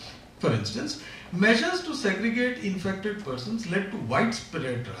 1900, for instance, measures to segregate infected persons led to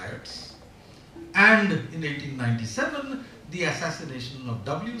widespread riots. And in 1897, the assassination of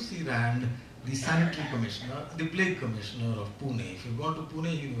W.C. Rand, the sanitary commissioner, the plague commissioner of Pune. If you go to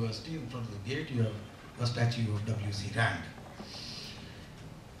Pune University, in front of the gate, you have a statue of W.C. Rand.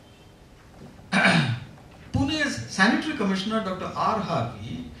 Pune's sanitary commissioner, Dr. R.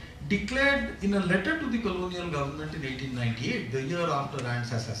 Harvey, declared in a letter to the colonial government in 1898, the year after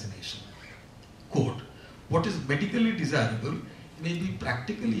Rand's assassination, quote, "What is medically desirable may be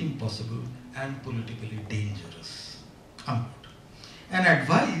practically impossible and politically dangerous," unquote, an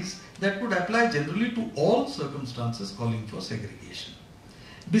advice that could apply generally to all circumstances calling for segregation.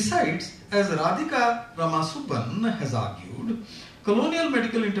 Besides, as Radhika Ramasubban has argued, colonial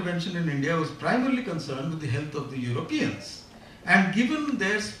medical intervention in India was primarily concerned with the health of the Europeans. And given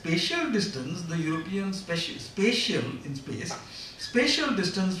their spatial distance, the European spatial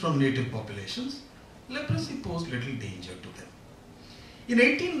distance from native populations, leprosy posed little danger to them. In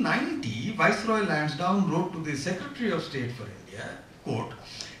 1890, Viceroy Lansdowne wrote to the Secretary of State for India, quote,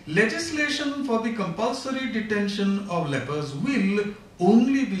 "Legislation for the compulsory detention of lepers will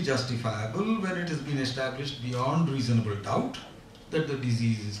only be justifiable when it has been established beyond reasonable doubt that the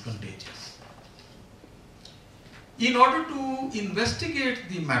disease is contagious." In order to investigate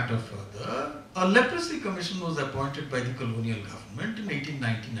the matter further, a leprosy commission was appointed by the colonial government in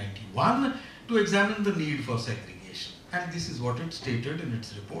 1890-91 to examine the need for segregation. And this is what it stated in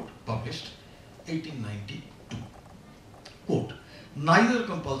its report published 1892. Quote, "Neither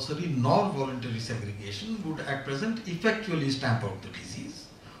compulsory nor voluntary segregation would at present effectually stamp out the disease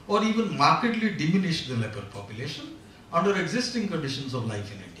or even markedly diminish the leper population under existing conditions of life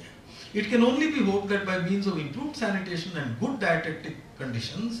in India. It can only be hoped that by means of improved sanitation and good dietetic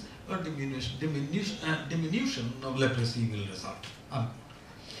conditions, a diminution of leprosy will result." Unquote.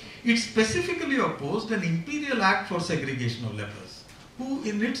 It specifically opposed an imperial act for segregation of lepers, who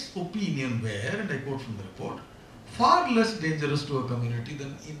in its opinion were, and I quote from the report, "far less dangerous to a community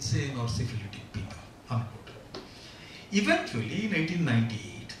than insane or syphilitic people." Unquote. Eventually, in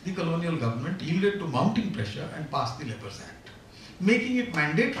 1898, the colonial government yielded to mounting pressure and passed the Lepers Act, making it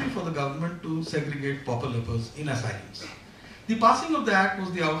mandatory for the government to segregate pauper lepers in asylums. The passing of the act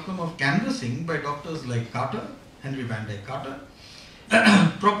was the outcome of canvassing by doctors like Carter, Henry Van Dyke Carter,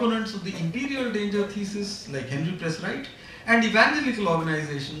 proponents of the imperial danger thesis like Henry Preswright, and evangelical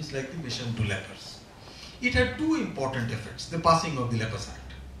organizations like the Mission to Lepers. It had two important effects, the passing of the Lepers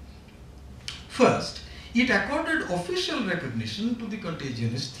Act. First, It accorded official recognition to the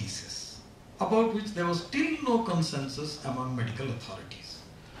contagionist thesis, about which there was still no consensus among medical authorities.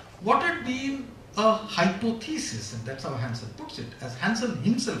 What had been a hypothesis, and that's how Hansen puts it, as Hansen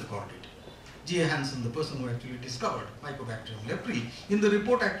himself called it. G.A. Hansen, the person who actually discovered Mycobacterium leprae, in the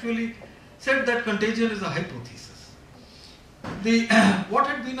report actually said that contagion is a hypothesis. What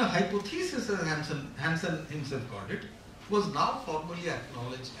had been a hypothesis, as Hansen himself called it, was now formally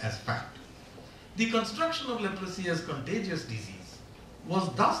acknowledged as fact. The construction of leprosy as contagious disease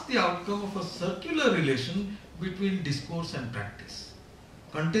was thus the outcome of a circular relation between discourse and practice.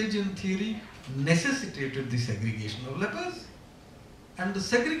 Contagion theory necessitated the segregation of lepers, and the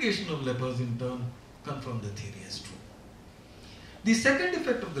segregation of lepers in turn confirmed the theory as true. The second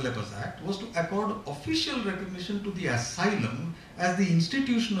effect of the Lepers Act was to accord official recognition to the asylum as the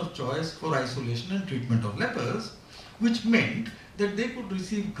institution of choice for isolation and treatment of lepers, which meant that they could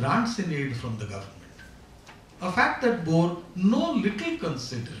receive grants in aid from the government, a fact that bore no little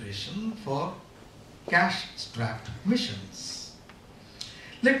consideration for cash-strapped missions.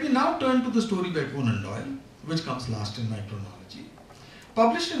 Let me now turn to the story by Conan Doyle, which comes last in my chronology.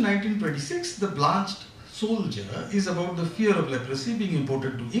 Published in 1926, The Blanched Soldier is about the fear of leprosy being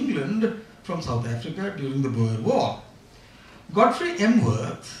imported to England from South Africa during the Boer War. Godfrey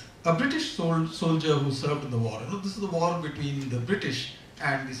Emworth, a British soldier who served in the war, this is the war between the British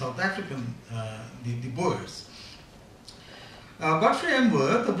and the South African, the Boers. Godfrey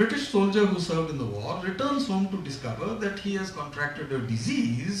Emworth, a British soldier who served in the war, returns home to discover that he has contracted a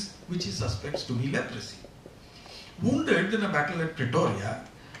disease which he suspects to be leprosy. Wounded in a battle at Pretoria,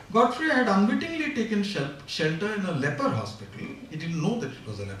 Godfrey had unwittingly taken shelter in a leper hospital. He didn't know that it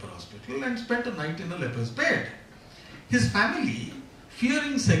was a leper hospital and spent a night in a leper's bed. His family,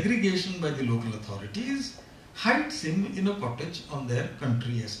 fearing segregation by the local authorities, hides him in a cottage on their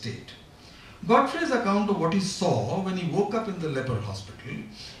country estate. Godfrey's account of what he saw when he woke up in the leper hospital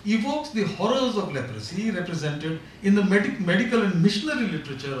evokes the horrors of leprosy represented in the medical and missionary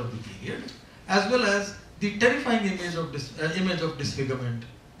literature of the period, as well as the terrifying image of disfigurement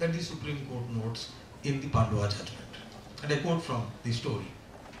that the Supreme Court notes in the Pandua judgment. And I quote from the story.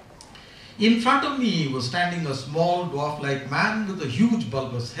 In front of me was standing a small dwarf-like man with a huge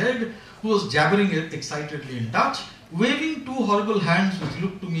bulbous head who was jabbering excitedly in Dutch, waving two horrible hands which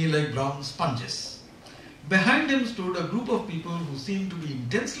looked to me like brown sponges. Behind him stood a group of people who seemed to be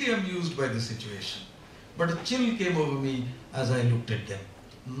intensely amused by the situation. But a chill came over me as I looked at them.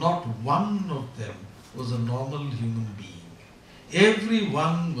 Not one of them was a normal human being. Every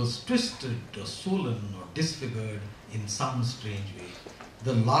one was twisted or swollen or disfigured in some strange way.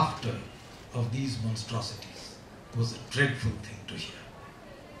 The laughter of these monstrosities was a dreadful thing to hear.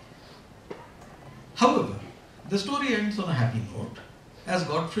 However, the story ends on a happy note, as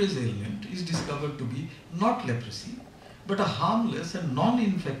Godfrey's ailment is discovered to be not leprosy, but a harmless and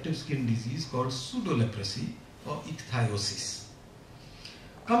non-infective skin disease called pseudoleprosy or ichthyosis.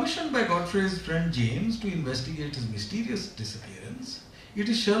 Commissioned by Godfrey's friend James to investigate his mysterious disappearance, it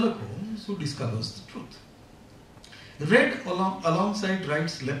is Sherlock Holmes who discovers the truth. Read alongside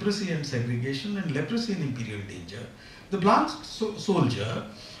Wright's Leprosy and Segregation and Leprosy and Imperial Danger, The Blanched Soldier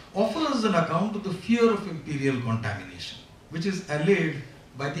offers an account of the fear of imperial contamination, which is allayed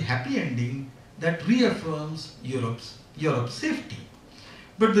by the happy ending that reaffirms Europe's safety.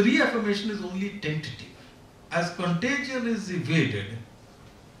 But the reaffirmation is only tentative, as contagion is evaded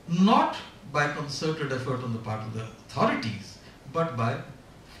not by concerted effort on the part of the authorities, but by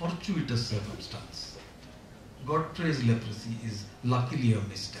fortuitous circumstance. Godfrey's leprosy is luckily a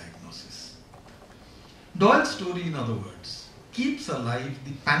misdiagnosis. Doyle's story, in other words, keeps alive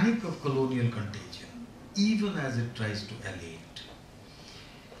the panic of colonial contagion, even as it tries to allay it.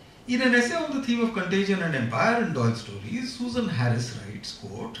 In an essay on the theme of contagion and empire in Doyle's stories, Susan Harris writes,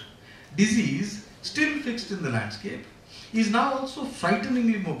 quote, "Disease, still fixed in the landscape, is now also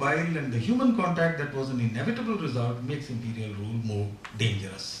frighteningly mobile, and the human contact that was an inevitable result makes imperial rule more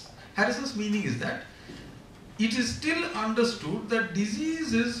dangerous." Harris's meaning is that it is still understood that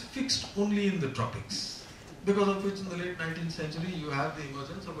disease is fixed only in the tropics, because of which in the late 19th century you have the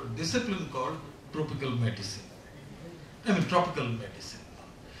emergence of a discipline called tropical medicine. Tropical medicine.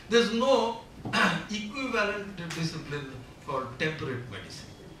 There's no equivalent discipline called temperate medicine.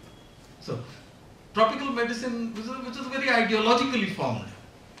 So, tropical medicine, which is a very ideologically formed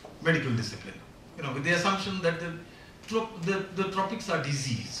medical discipline, with the assumption that the tropics are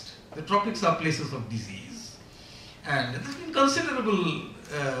diseased. The tropics are places of disease. And there's been considerable,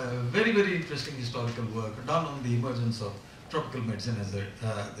 very, very interesting historical work done on the emergence of tropical medicine as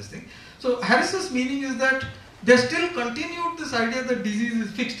this thing. So Harris's meaning is that they still continued this idea that disease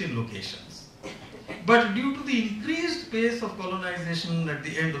is fixed in locations. But due to the increased pace of colonization at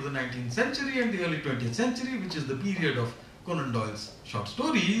the end of the 19th century and the early 20th century, which is the period of Conan Doyle's short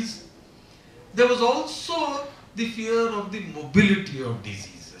stories, there was also the fear of the mobility of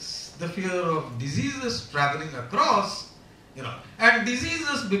diseases, the fear of diseases traveling across, and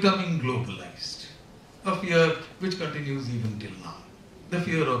diseases becoming globalized, a fear which continues even till now, the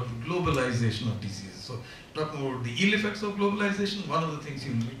fear of globalization of diseases. So, talking about the ill effects of globalization, one of the things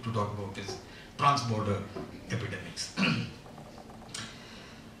you need to talk about is transborder epidemics.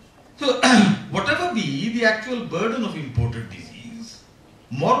 So, whatever be the actual burden of imported disease,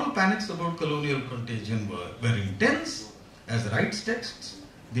 moral panics about colonial contagion were intense, as Wright's texts,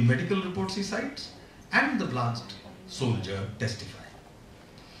 the medical reports he cites, and the blanched soldier testify.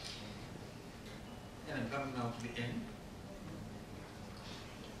 And I'm coming now to the end.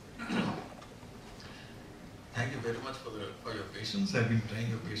 Thank you very much for your patience. I've been trying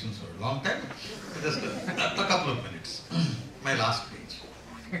your patience for a long time. Just a couple of minutes. My last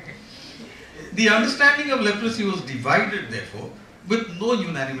page. The understanding of leprosy was divided, therefore, with no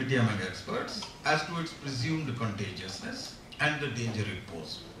unanimity among experts as to its presumed contagiousness and the danger it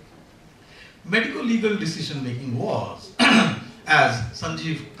posed. Medico-legal decision-making was, as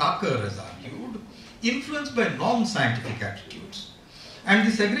Sanjeev Kakar has argued, influenced by non-scientific attitudes. And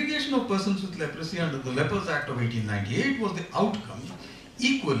the segregation of persons with leprosy under the Lepers Act of 1898 was the outcome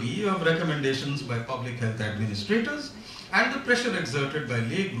equally of recommendations by public health administrators and the pressure exerted by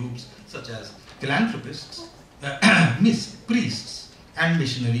lay groups such as philanthropists, priests, and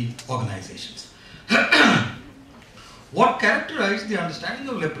missionary organizations. What characterized the understanding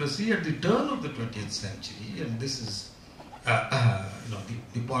of leprosy at the turn of the 20th century, and this is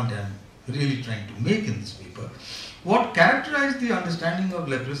the point I'm really trying to make in this paper, what characterized the understanding of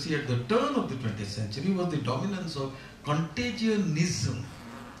leprosy at the turn of the 20th century was the dominance of contagionism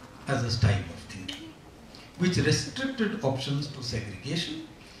as a style of thinking, which restricted options to segregation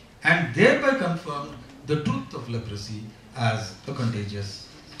and thereby confirmed the truth of leprosy as a contagious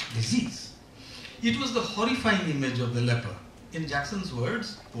disease. It was the horrifying image of the leper, in Jackson's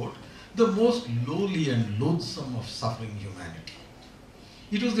words, quote, the most lowly and loathsome of suffering humanity.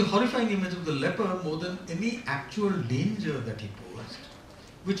 It was the horrifying image of the leper more than any actual danger that he posed,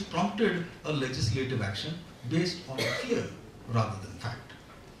 which prompted a legislative action based on fear rather than fact.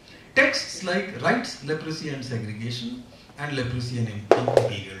 Texts like Wright's Leprosy and Segregation and Leprosy and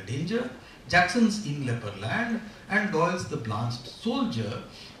Imperial Danger, Jackson's In Leperland, and Doyle's The Blanched Soldier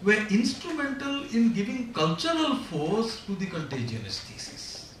were instrumental in giving cultural force to the contagionist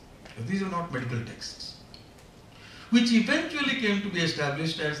thesis. These are not medical texts, which eventually came to be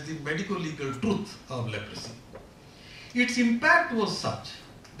established as the medico-legal truth of leprosy. Its impact was such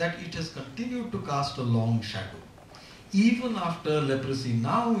that it has continued to cast a long shadow, even after leprosy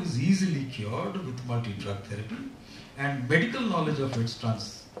now is easily cured with multi-drug therapy, and medical knowledge of its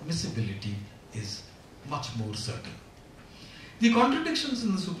transmissibility is much more certain. The contradictions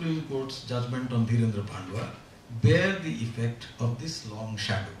in the Supreme Court's judgment on Dhirendra Pandwa bear the effect of this long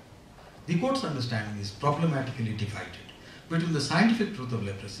shadow. The court's understanding is problematically divided between the scientific truth of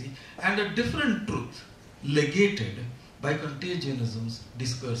leprosy and a different truth legated by contagionism's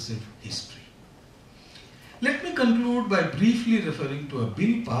discursive history. Let me conclude by briefly referring to a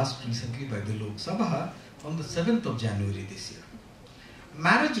bill passed recently by the Lok Sabha on the 7th of January this year.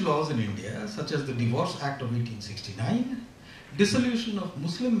 Marriage laws in India, such as the Divorce Act of 1869, Dissolution of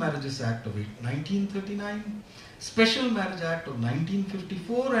Muslim Marriages Act of 1939, Special Marriage Act of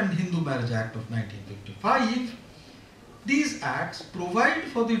 1954 and Hindu Marriage Act of 1955, these acts provide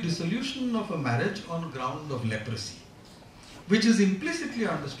for the dissolution of a marriage on ground of leprosy, which is implicitly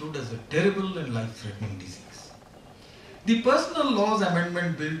understood as a terrible and life-threatening disease. The Personal Laws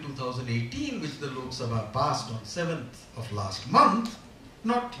Amendment Bill 2018, which the Lok Sabha passed on 7th of last month,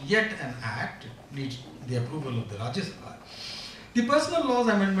 not yet an act, it needs the approval of the Rajya Sabha. The Personal Laws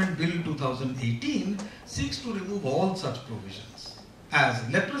Amendment Bill 2018 seeks to remove all such provisions, as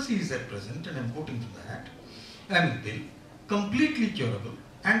leprosy is at present, and I'm quoting from the bill, completely curable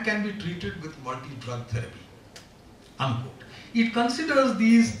and can be treated with multi-drug therapy, unquote. It considers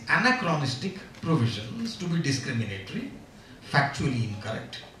these anachronistic provisions to be discriminatory, factually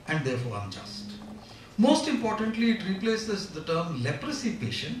incorrect, and therefore unjust. Most importantly, it replaces the term leprosy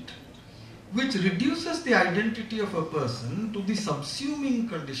patient, which reduces the identity of a person to the subsuming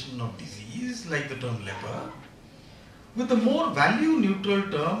condition of disease, like the term leper, with a more value-neutral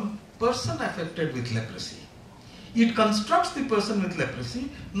term, person affected with leprosy. It constructs the person with leprosy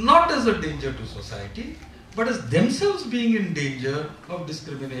not as a danger to society, but as themselves being in danger of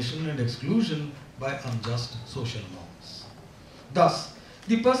discrimination and exclusion by unjust social norms. Thus,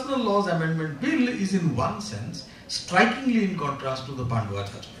 the Personal Laws Amendment Bill is in one sense strikingly in contrast to the Pandwa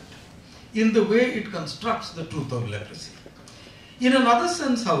judgment, in the way it constructs the truth of leprosy. In another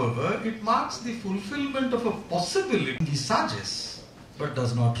sense, however, it marks the fulfillment of a possibility he suggests but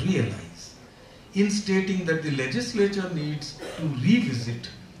does not realize, in stating that the legislature needs to revisit,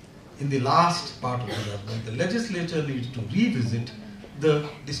 in the last part of the judgment, the legislature needs to revisit the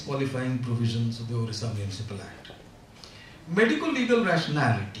disqualifying provisions of the Orissa Municipal Act. Medico-legal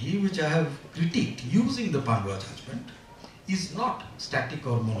rationality, which I have critiqued using the Pandwa judgment, is not static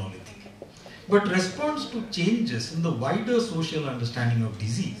or monolithic, but responds to changes in the wider social understanding of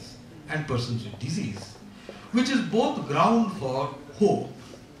disease and persons with disease, which is both ground for hope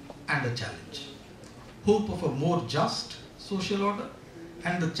and a challenge. Hope of a more just social order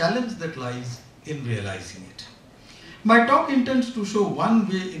and the challenge that lies in realizing it. My talk intends to show one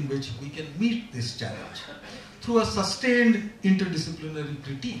way in which we can meet this challenge through a sustained interdisciplinary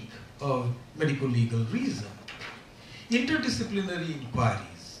critique of medico-legal reason. Interdisciplinary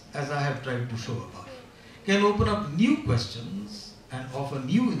inquiries, as I have tried to show above, can open up new questions and offer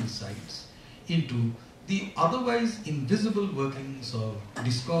new insights into the otherwise invisible workings of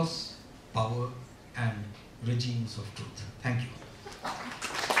discourse, power, and regimes of truth. Thank you.